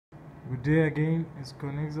Good day again, it's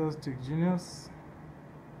Connexus Tech Genius.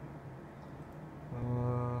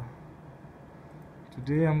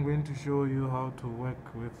 Today I'm going to show you how to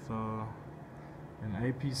work with an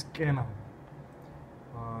IP scanner.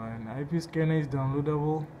 An IP scanner is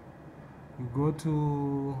downloadable. You go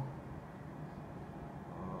to,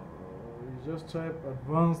 you just type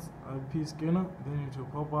advanced IP scanner, then it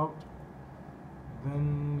will pop out.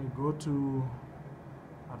 Then you go to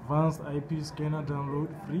advanced IP scanner download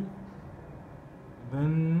free.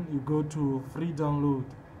 Then you go to free download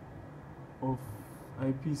of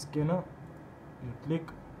IP scanner. You click,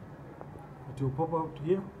 it will pop out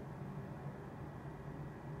here.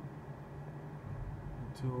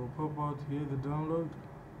 It will pop out here, the download.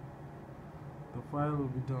 The file will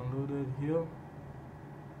be downloaded here.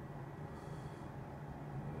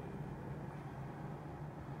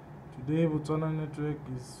 Today Botswana network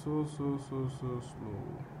is so slow.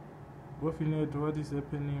 Wafinet, what is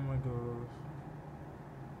happening, my gosh?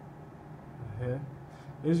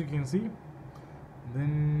 As you can see,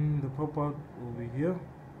 then the pop-out will be here.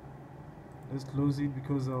 Let's close it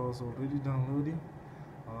because I was already downloading.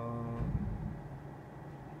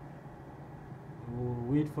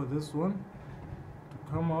 We'll wait for this one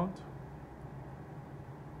to come out.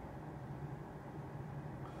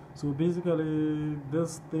 So basically,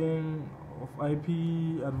 this thing of IP,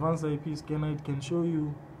 advanced IP scanner, it can show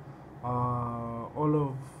you all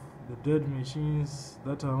of the dead machines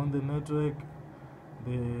that are on the network,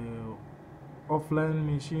 the offline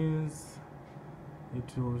machines.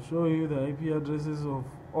 It will show you the IP addresses of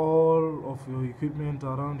all of your equipment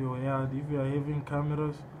around your yard. If you are having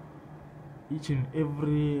cameras, each and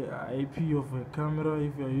every IP of a camera,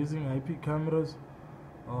 if you are using IP cameras,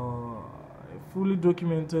 a fully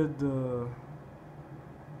documented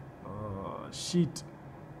sheet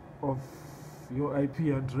of your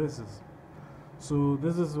IP addresses. So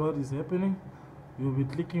this is what is happening. You'll be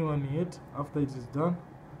clicking on it. After it is done,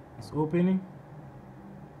 it's opening,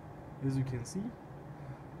 as you can see.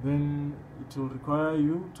 Then it will require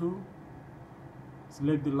you to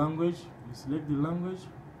select the language. You select the language,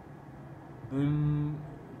 then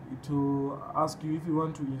it will ask you if you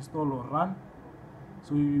want to install or run.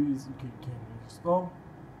 So you can install,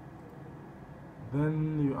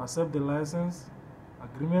 then you accept the license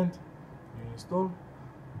agreement, you install,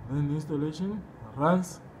 then the installation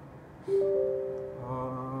runs.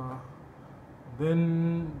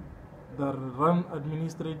 Then the run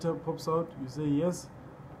administrator pops out. You say yes,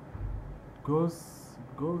 it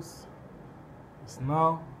goes. It's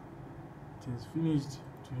now, it is finished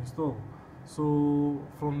to install. So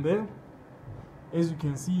from there, as you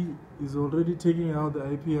can see, it's already taking out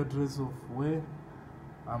the IP address of where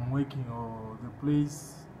I'm working, or the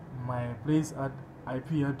place, my place at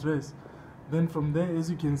IP address. Then from there, as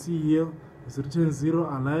you can see here, it's written 0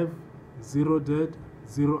 alive, 0 dead,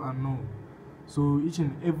 0 unknown. So each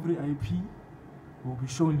and every IP will be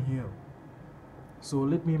shown here. So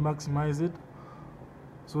let me maximize it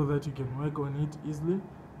so that you can work on it easily.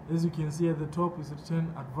 As you can see at the top, it's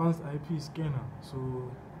written advanced IP scanner.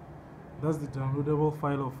 So that's the downloadable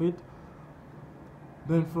file of it.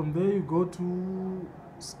 Then from there, you go to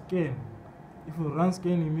scan. If you run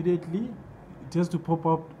scan immediately, it has to pop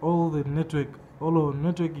up all our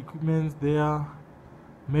network equipments, their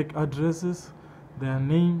MAC addresses, their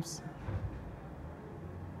names,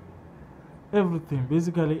 everything,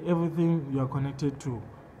 basically everything you are connected to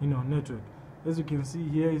in your network. As you can see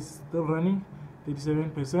here, it's still running,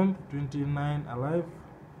 37%, 29 alive,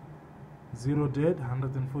 0 dead,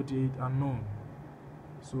 148 unknown.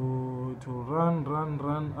 So it will run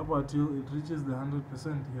up until it reaches the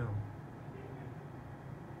 100% here.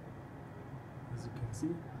 As you can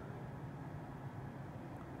see,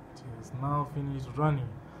 it has now finished running.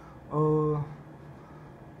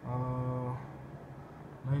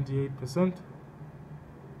 98%,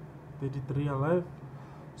 33 alive.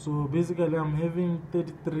 So basically I'm having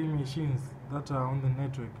 33 machines that are on the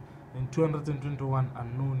network and 221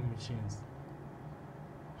 unknown machines.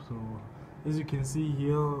 So as you can see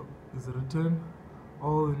here is written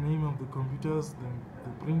all the name of the computers,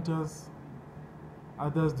 the printers.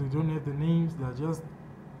 Others, they don't have the names, they are just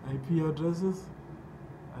IP addresses.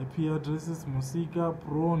 IP addresses, Musica,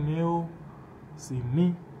 Pro, Neo,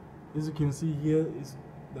 Sydney. As you can see here is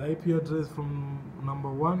the IP address from number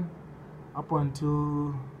 1 up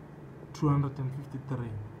until 253,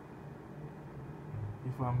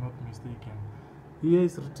 if I'm not mistaken. Here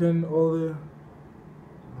is written all the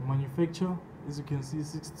manufacturer. As you can see,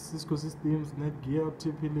 Cisco Systems, Netgear,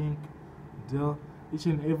 TP-Link, Dell, each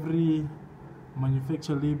and every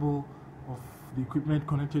manufacturer label of the equipment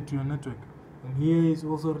connected to your network. And here is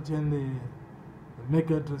also written the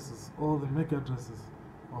MAC addresses, all the MAC addresses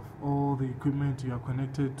of all the equipment you are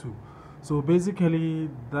connected to. So basically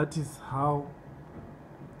that is how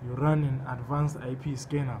you run an advanced IP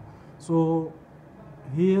scanner. So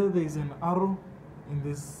here there is an arrow in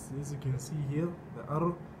this, as you can see here, the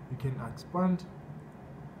arrow. You can expand,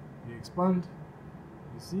 you expand,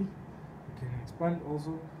 you see, you can expand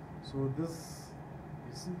also. So this,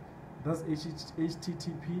 you see, that's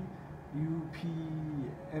HTTP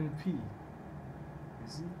UPnP, you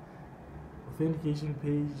see, authentication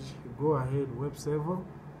page, go ahead, web server.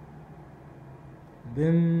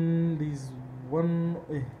 Then there's one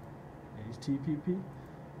HTTP.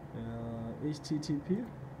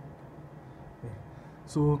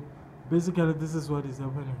 So basically this is what is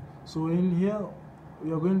happening. So in here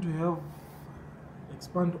we are going to have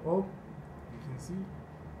expand all, you can see.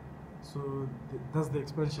 So that's the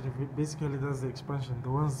expansion. Basically that's the expansion, the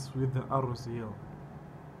ones with the arrows here,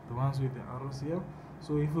 the ones with the arrows here.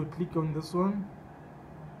 So if you click on this one,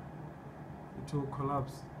 it will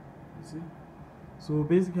collapse, you see. So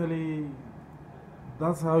basically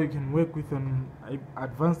that's how you can work with an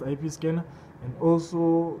advanced IP scanner, and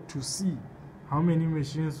also to see how many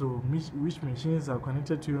machines or which machines are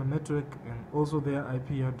connected to your network, and also their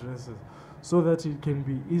IP addresses, so that it can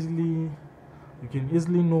be easily, you can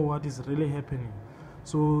easily know what is really happening.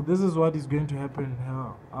 So this is what is going to happen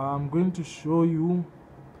here. I'm going to show you.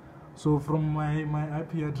 So from my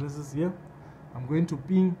IP addresses here, I'm going to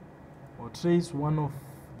ping or trace one of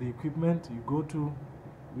the equipment. You go to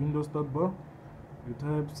Windows start bar, you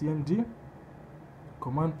type cmd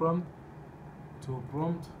command prompt to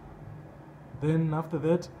prompt. Then after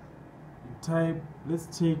that you type, let's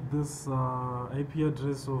take this IP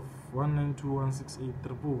address of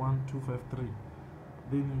 192.168.1.1.253.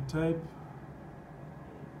 then you type,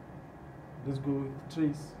 let's go with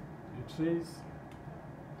trace. You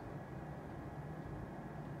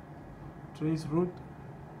trace root,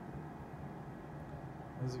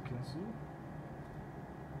 as you can see,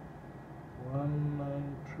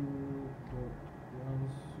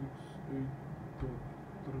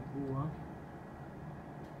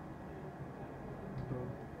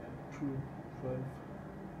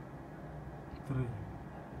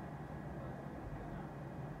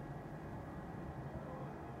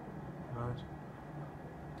 Right.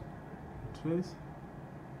 Trace.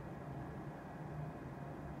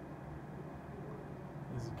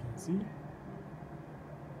 As you can see,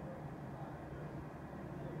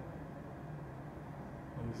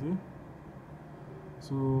 you see.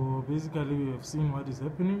 So basically we have seen what is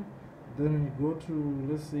happening. Then we go to,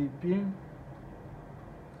 let's say, ping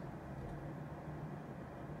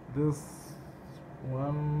this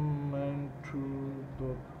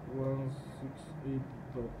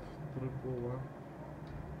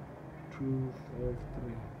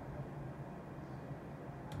 192.168.3.1.253,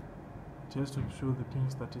 just to show the ping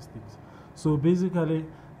statistics. So basically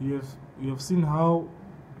you have seen how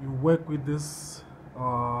you work with this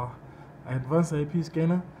advanced IP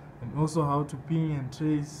scanner, and also how to ping and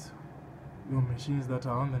trace your machines that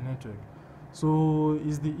are on the network. So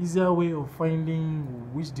it's the easier way of finding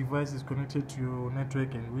which device is connected to your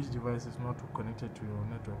network and which device is not connected to your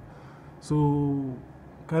network. So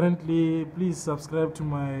currently, please subscribe to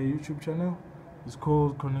my YouTube channel. It's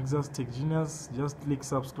called Conexus Tech Genius. Just click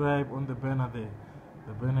subscribe on the banner there.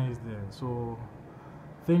 The banner is there. So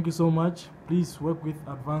thank you so much. Please work with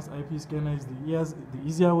advanced IP scanner. It's the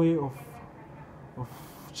easier way of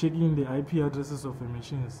checking the IP addresses of the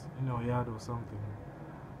machines in your yard or something.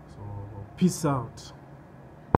 So peace out.